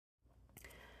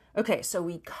Okay, so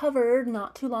we covered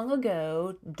not too long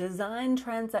ago design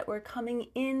trends that were coming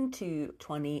into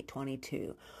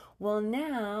 2022. Well,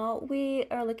 now we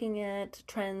are looking at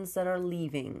trends that are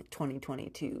leaving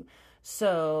 2022.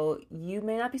 So you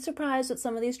may not be surprised at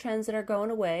some of these trends that are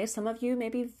going away. Some of you may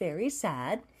be very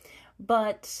sad,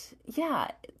 but yeah,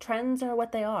 trends are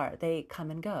what they are. They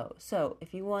come and go. So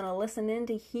if you want to listen in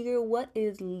to hear what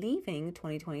is leaving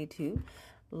 2022,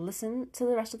 listen to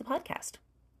the rest of the podcast.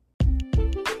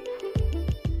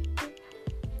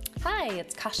 Hi,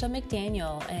 it's Kasha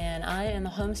McDaniel, and I am a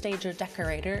home stager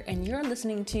decorator, and you're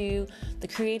listening to the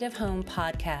Creative Home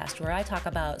Podcast, where I talk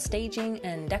about staging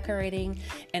and decorating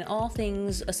and all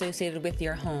things associated with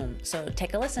your home. So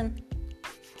take a listen.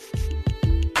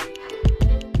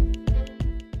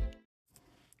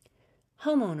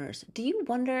 Homeowners, do you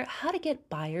wonder how to get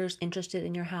buyers interested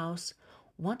in your house?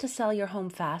 Want to sell your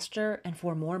home faster and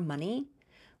for more money?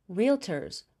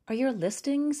 Realtors, are your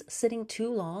listings sitting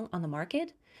too long on the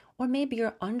market? Or maybe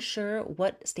you're unsure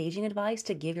what staging advice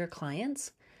to give your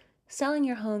clients? Selling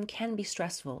your home can be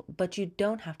stressful, but you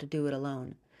don't have to do it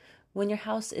alone. When your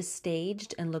house is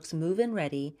staged and looks move-in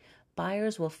ready,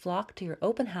 buyers will flock to your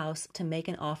open house to make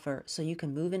an offer so you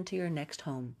can move into your next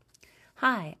home.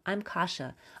 Hi, I'm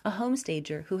Kasha, a home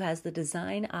stager who has the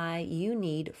design eye you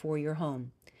need for your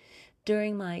home.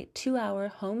 During my 2-hour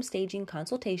home staging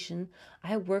consultation,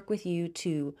 I work with you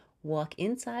to walk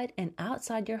inside and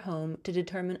outside your home to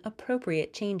determine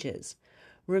appropriate changes,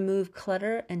 remove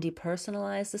clutter and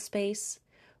depersonalize the space,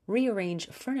 rearrange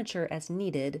furniture as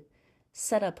needed,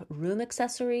 set up room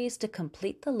accessories to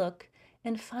complete the look,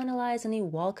 and finalize any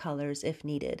wall colors if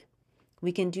needed.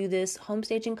 We can do this home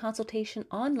staging consultation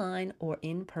online or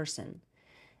in person.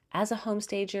 As a home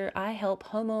stager, I help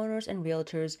homeowners and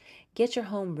realtors get your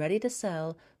home ready to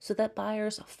sell so that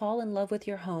buyers fall in love with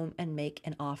your home and make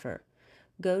an offer.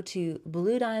 Go to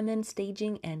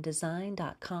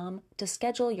bluediamondstaginganddesign.com to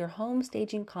schedule your home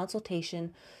staging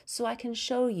consultation so I can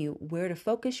show you where to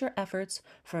focus your efforts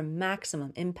for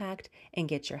maximum impact and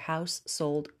get your house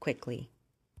sold quickly.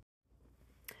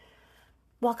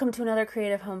 Welcome to another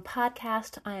Creative Home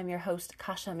Podcast. I am your host,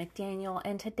 Kasha McDaniel,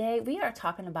 and today we are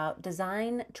talking about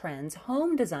design trends,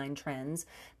 home design trends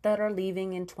that are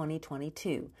leaving in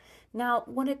 2022. Now,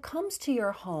 when it comes to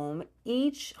your home,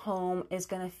 each home is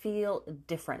going to feel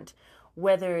different.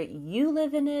 Whether you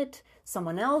live in it,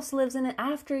 someone else lives in it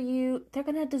after you, they're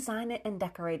going to design it and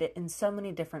decorate it in so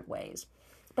many different ways.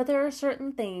 But there are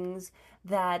certain things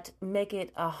that make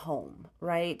it a home,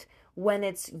 right? When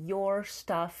it's your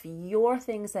stuff, your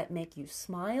things that make you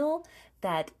smile,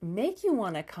 that make you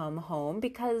want to come home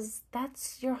because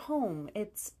that's your home.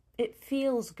 It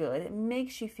feels good. It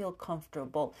makes you feel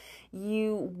comfortable.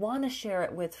 You want to share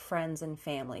it with friends and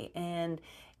family. And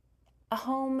a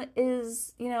home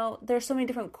is, there's so many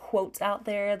different quotes out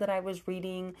there that I was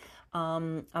reading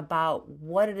about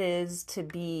what it is to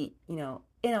be,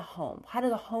 in a home. How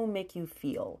does a home make you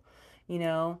feel?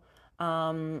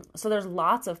 So there's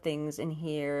lots of things in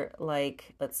here,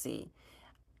 like, let's see.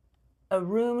 A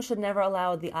room should never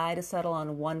allow the eye to settle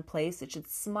on one place. It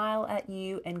should smile at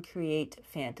you and create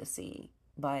fantasy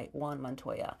by Juan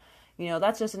Montoya.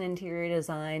 That's just an interior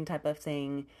design type of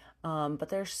thing. But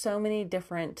there's so many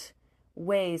different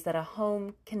ways that a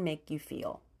home can make you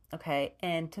feel. Okay.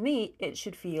 And to me, it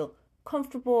should feel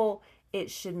comfortable.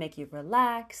 It should make you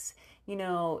relax.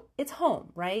 It's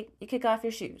home, right? You kick off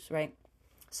your shoes, right?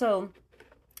 So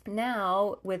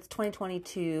now with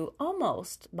 2022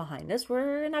 almost behind us,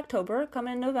 we're in October,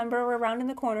 coming in November, we're rounding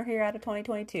the corner here out of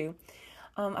 2022.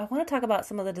 I want to talk about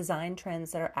some of the design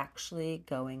trends that are actually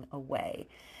going away.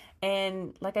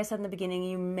 And like I said in the beginning,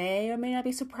 you may or may not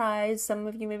be surprised. Some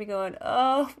of you may be going,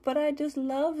 oh, but I just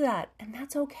love that. And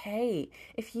that's okay.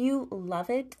 If you love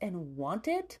it and want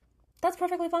it, that's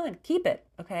perfectly fine. Keep it,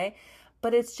 okay?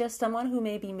 But it's just someone who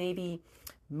maybe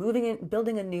moving in,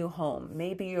 building a new home.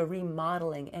 Maybe you're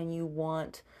remodeling and you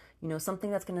want,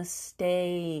 something that's going to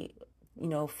stay,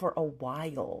 for a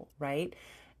while, right?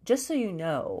 Just so you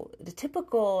know, the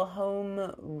typical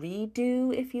home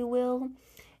redo, if you will,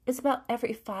 is about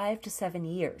every 5 to 7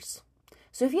 years.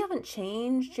 So if you haven't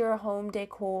changed your home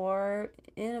decor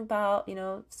in about,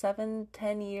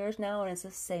 7-10 years now, and it's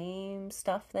the same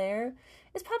stuff there,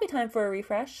 it's probably time for a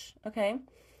refresh, okay?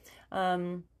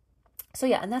 So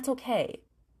yeah, and that's okay.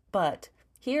 But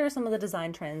here are some of the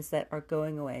design trends that are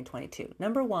going away in 22.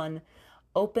 Number 1,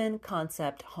 open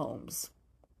concept homes.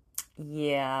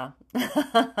 Yeah,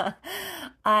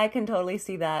 I can totally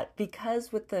see that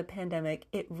because with the pandemic,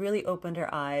 it really opened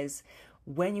our eyes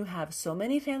when you have so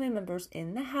many family members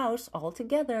in the house all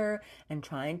together and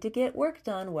trying to get work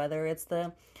done, whether it's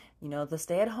the The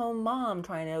stay-at-home mom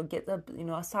trying to get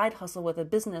a side hustle with a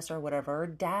business or whatever, or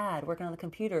dad working on the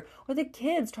computer, or the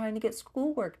kids trying to get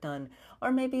schoolwork done,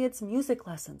 or maybe it's music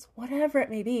lessons, whatever it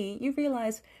may be, you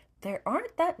realize there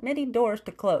aren't that many doors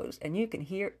to close and you can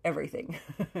hear everything.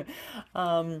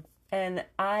 And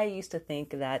I used to think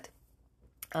that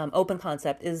open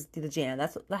concept is the jam.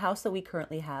 That's the house that we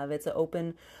currently have. It's an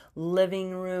open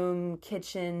living room,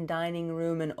 kitchen, dining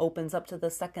room, and opens up to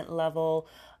the second level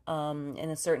in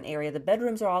a certain area. The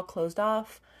bedrooms are all closed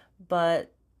off,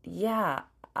 but yeah,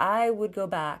 I would go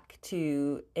back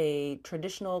to a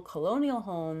traditional colonial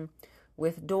home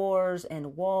with doors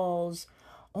and walls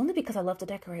only because I love to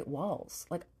decorate walls.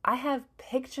 Like I have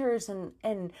pictures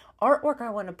and artwork I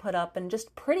want to put up and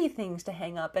just pretty things to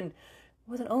hang up, and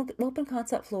with an open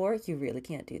concept floor, you really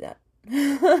can't do that.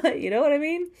 You know what I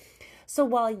mean? So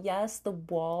while yes, the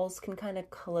walls can kind of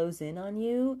close in on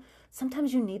you,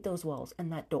 sometimes you need those walls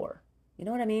and that door. You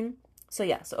know what I mean? So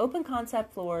yeah, so open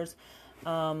concept floors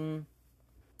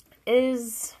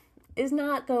is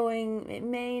not going, it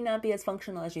may not be as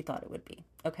functional as you thought it would be.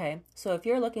 Okay? So if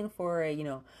you're looking for a,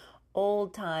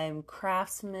 old time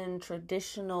craftsman,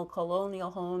 traditional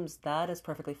colonial homes, that is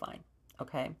perfectly fine.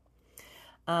 Okay?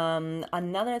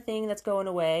 Another thing that's going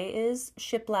away is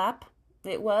shiplap.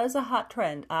 It was a hot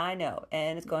trend, I know,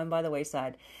 and it's going by the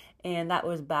wayside. And that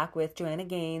was back with Joanna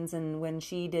Gaines, and when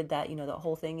she did that, the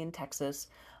whole thing in Texas,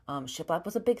 shiplap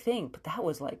was a big thing. But that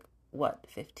was like, what,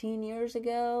 15 years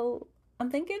ago?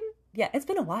 I'm thinking? Yeah, it's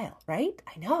been a while, right?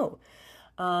 I know.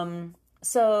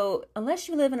 So unless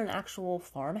you live in an actual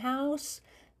farmhouse,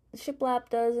 shiplap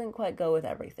doesn't quite go with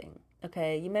everything.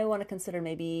 Okay, you may want to consider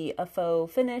maybe a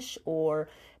faux finish, or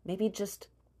maybe just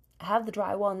have the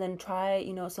drywall and then try,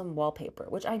 some wallpaper,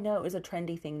 which I know is a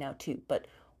trendy thing now too. But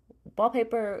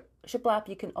wallpaper, shiplap,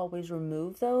 you can always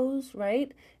remove those,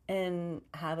 right? And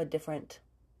have a different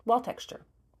wall texture.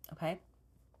 Okay,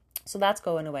 so that's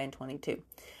going away in 22.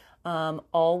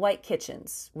 All white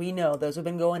kitchens. We know those have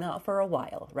been going out for a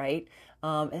while, right?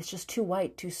 It's just too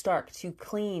white, too stark, too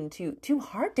clean, too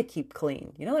hard to keep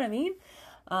clean. You know what I mean?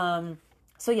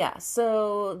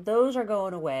 So those are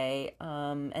going away,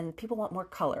 and people want more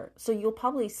color. So you'll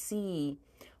probably see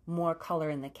more color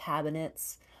in the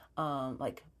cabinets,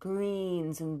 like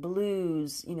greens and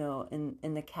blues, in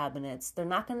the cabinets. They're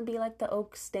not going to be like the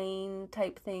oak stain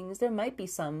type things. There might be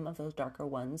some of those darker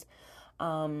ones,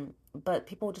 but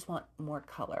people just want more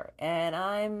color, and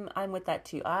I'm with that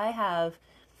too. I have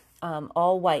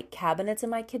all white cabinets in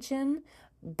my kitchen,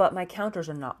 but my counters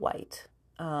are not white.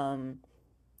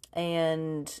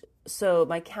 And so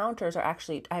my counters are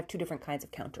actually, I have two different kinds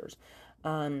of counters.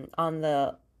 On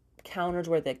the counters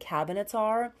where the cabinets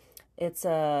are, it's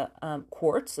a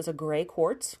quartz, it's a gray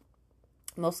quartz,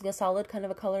 mostly a solid kind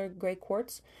of a color gray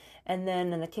quartz. And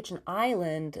then in the kitchen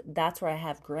island, that's where I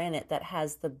have granite that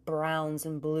has the browns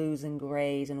and blues and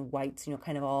grays and whites,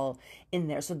 kind of all in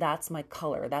there. So that's my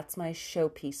color. That's my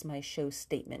showpiece, my show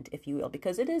statement, if you will,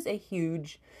 because it is a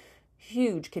huge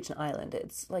kitchen island.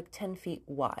 It's like 10 feet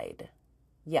wide.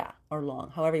 Yeah, or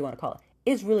long, however you want to call it.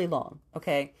 It's really long,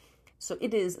 okay? So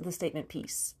it is the statement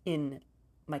piece in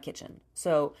my kitchen.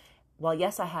 So while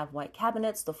yes, I have white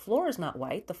cabinets, the floor is not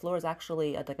white. The floor is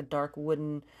actually like a dark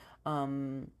wooden,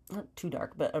 not too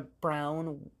dark, but a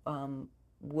brown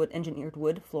engineered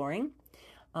wood flooring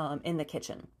in the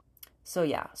kitchen. So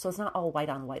yeah, so it's not all white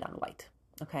on white on white,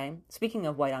 okay? Speaking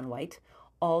of white on white,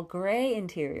 all gray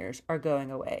interiors are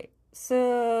going away.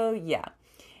 So yeah,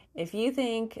 if you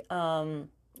think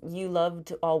you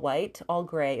loved all white, all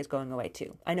gray is going away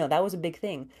too. I know that was a big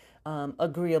thing.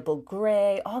 Agreeable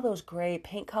gray, all those gray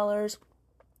paint colors.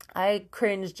 I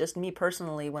cringed, just me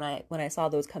personally, when I saw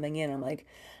those coming in. I'm like,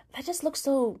 that just looks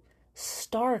so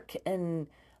stark and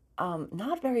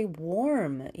not very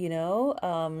warm,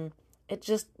 it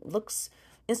just looks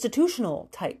institutional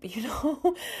type,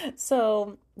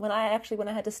 So when I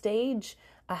had to stage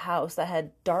a house that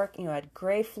had dark, had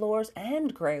gray floors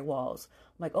and gray walls,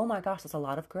 I'm like, oh my gosh, that's a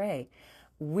lot of gray.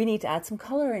 We need to add some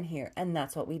color in here. And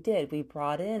that's what we did. We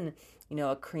brought in,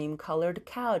 a cream colored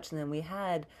couch, and then we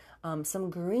had some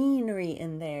greenery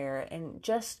in there and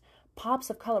just pops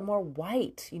of color, more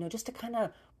white, just to kind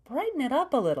of brighten it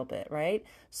up a little bit, right?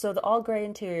 So the all gray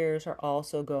interiors are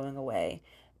also going away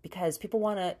because people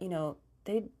want to,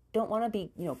 they don't want to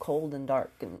be, cold and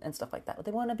dark and stuff like that.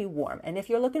 They want to be warm. And if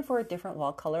you're looking for a different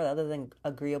wall color other than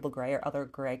agreeable gray or other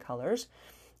gray colors,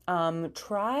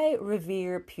 try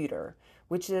Revere Pewter,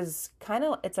 which is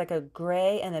it's like a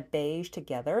gray and a beige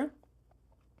together.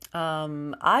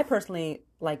 I personally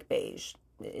like beige.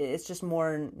 It's just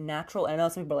more natural. I know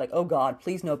some people are like, oh God,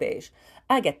 please no beige.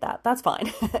 I get that. That's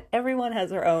fine. Everyone has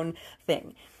their own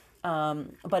thing.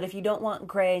 But if you don't want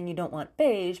gray and you don't want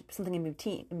beige, something in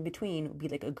between would be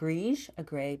like a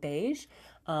gray beige.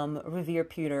 Revere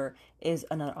pewter is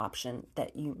another option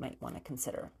that you might want to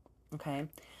consider. Okay.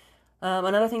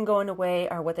 Another thing going away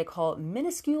are what they call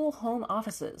minuscule home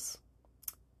offices.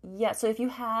 Yeah, so if you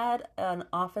had an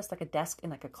office, like a desk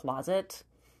in like a closet,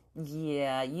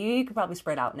 yeah, you could probably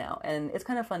spread out now. And it's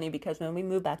kind of funny because when we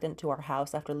moved back into our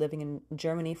house after living in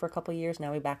Germany for a couple of years,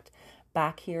 now we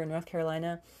back here in North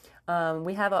Carolina.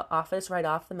 We have an office right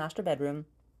off the master bedroom.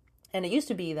 And it used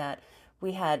to be that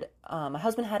we had, my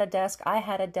husband had a desk, I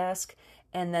had a desk,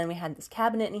 and then we had this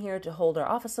cabinet in here to hold our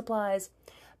office supplies.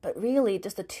 But really,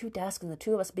 just the two desks and the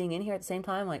two of us being in here at the same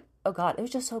time, like, oh God, it was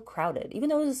just so crowded, even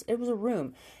though it was a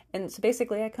room. And so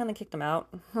basically, I kind of kicked him out.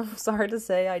 Sorry to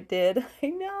say I did. I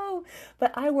know.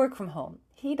 But I work from home.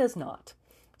 He does not.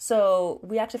 So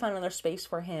we actually found another space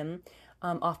for him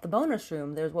off the bonus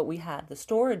room. There's what we had, the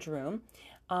storage room.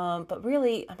 But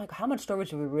really, I'm like, how much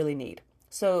storage do we really need?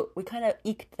 So we kind of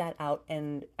eked that out,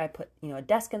 and I put, a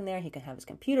desk in there. He can have his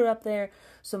computer up there.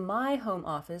 So my home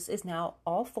office is now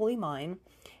all fully mine,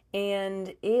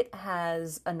 and it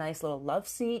has a nice little love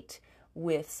seat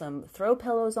with some throw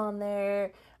pillows on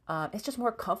there. It's just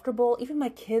more comfortable. Even my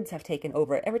kids have taken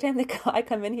over it. Every time I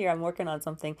come in here, I'm working on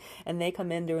something, and they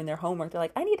come in doing their homework. They're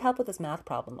like, I need help with this math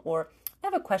problem, or I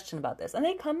have a question about this. And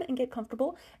they come and get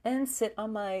comfortable and sit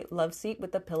on my love seat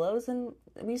with the pillows, and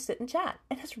we sit and chat.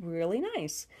 And it's really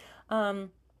nice. So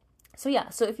yeah,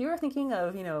 so if you're thinking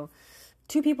of,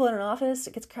 two people in an office,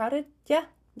 it gets crowded. Yeah,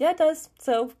 it does.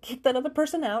 So kick that other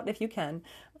person out if you can,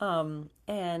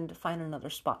 and find another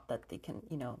spot that they can,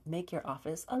 make your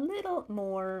office a little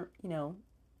more,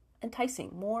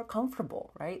 enticing, more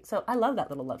comfortable, right? So I love that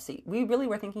little love seat. We really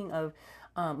were thinking of,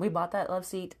 we bought that love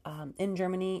seat in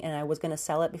Germany, and I was going to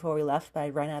sell it before we left, but I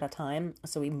ran out of time.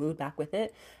 So we moved back with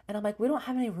it. And I'm like, we don't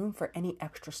have any room for any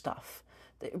extra stuff.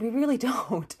 We really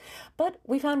don't. But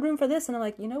we found room for this, and I'm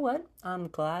like, you know what? I'm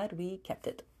glad we kept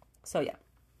it. So yeah.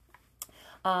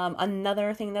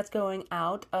 Another thing that's going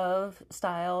out of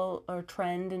style or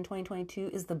trend in 2022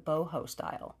 is the boho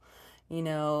style.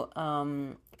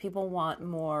 People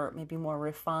want maybe more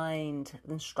refined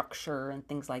and structure and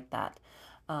things like that.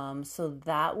 So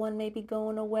that one may be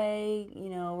going away.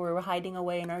 We're hiding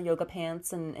away in our yoga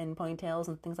pants and ponytails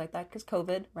and things like that because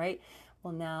COVID, right?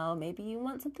 Well, now maybe you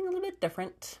want something a little bit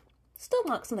different. Still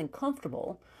want something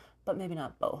comfortable, but maybe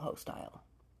not boho style.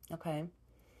 Okay.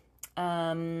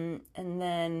 And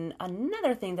then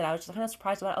another thing that I was just kind of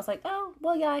surprised about, I was like, oh,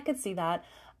 well, yeah, I could see that.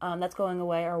 That's going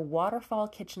away are waterfall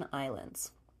kitchen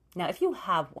islands. Now, if you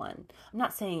have one, I'm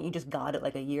not saying you just got it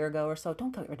like a year ago or so.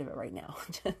 Don't get rid of it right now.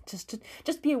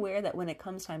 just be aware that when it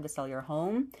comes time to sell your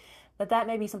home, that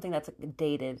may be something that's a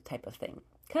dated type of thing.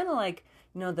 Kind of like,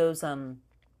 those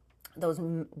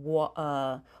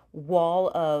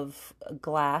wall of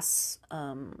glass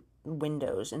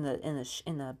windows in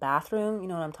the bathroom. You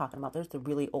know what I'm talking about? There's the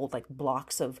really old like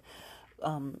blocks of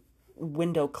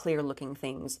window clear looking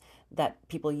things that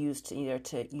people use to either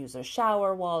to use their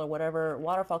shower wall or whatever.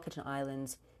 Waterfall kitchen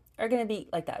islands are going to be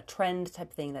like that trend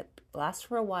type thing that lasts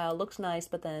for a while, looks nice,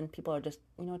 but then people are just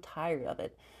tired of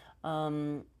it.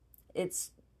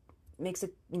 It's makes a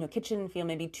kitchen feel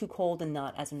maybe too cold and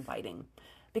not as inviting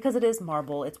because it is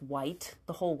marble. It's white,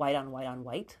 the whole white on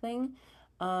white thing.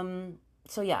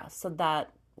 So yeah, so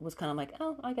that was kind of like,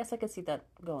 oh, I guess I could see that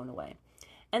going away.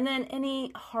 And then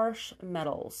any harsh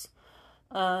metals.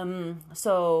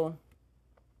 So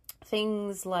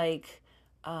things like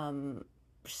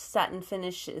satin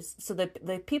finishes. So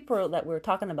the people that were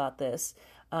talking about this,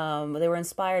 they were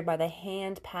inspired by the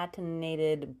hand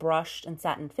patinated brushed and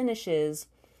satin finishes,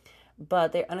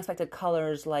 but their unexpected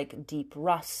colors like deep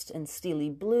rust and steely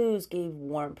blues gave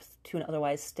warmth to an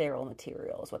otherwise sterile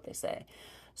material, is what they say.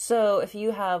 So if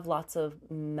you have lots of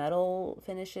metal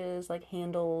finishes like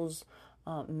handles,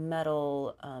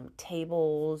 metal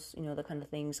tables, the kind of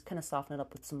things, kind of soften it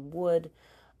up with some wood,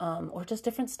 or just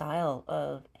different style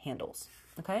of handles.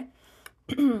 Okay.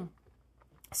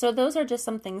 So those are just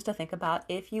some things to think about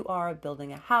if you are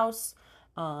building a house,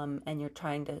 and you're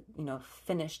trying to,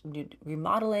 finish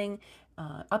remodeling,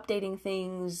 updating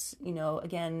things,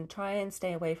 again, try and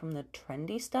stay away from the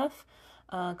trendy stuff,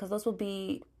 because those will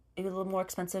be a little more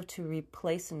expensive to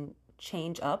replace and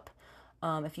change up.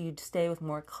 If you stay with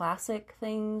more classic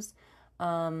things,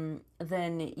 then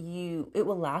it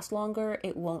will last longer.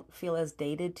 It won't feel as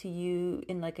dated to you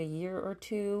in like a year or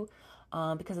two,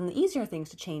 because then the easier things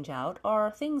to change out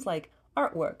are things like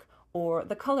artwork or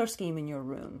the color scheme in your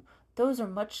room. Those are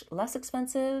much less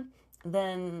expensive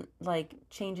than like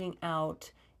changing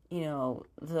out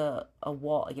a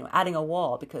wall, adding a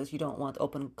wall because you don't want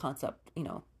open concept,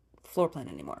 floor plan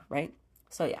anymore, right?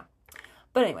 So yeah.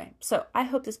 But anyway, so I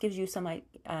hope this gives you some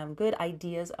good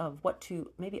ideas of what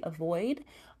to maybe avoid.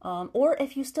 Or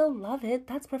if you still love it,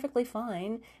 that's perfectly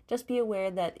fine. Just be aware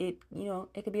that it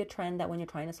could be a trend that when you're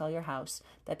trying to sell your house,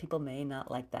 that people may not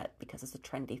like that because it's a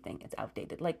trendy thing. It's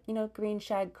outdated. Like, green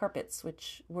shag carpets,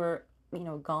 which were,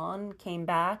 gone, came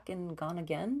back, and gone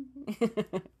again.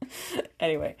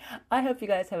 Anyway, I hope you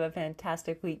guys have a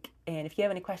fantastic week. And if you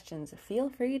have any questions, feel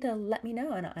free to let me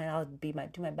know, and I'll do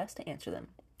my best to answer them.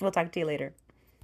 We'll talk to you later.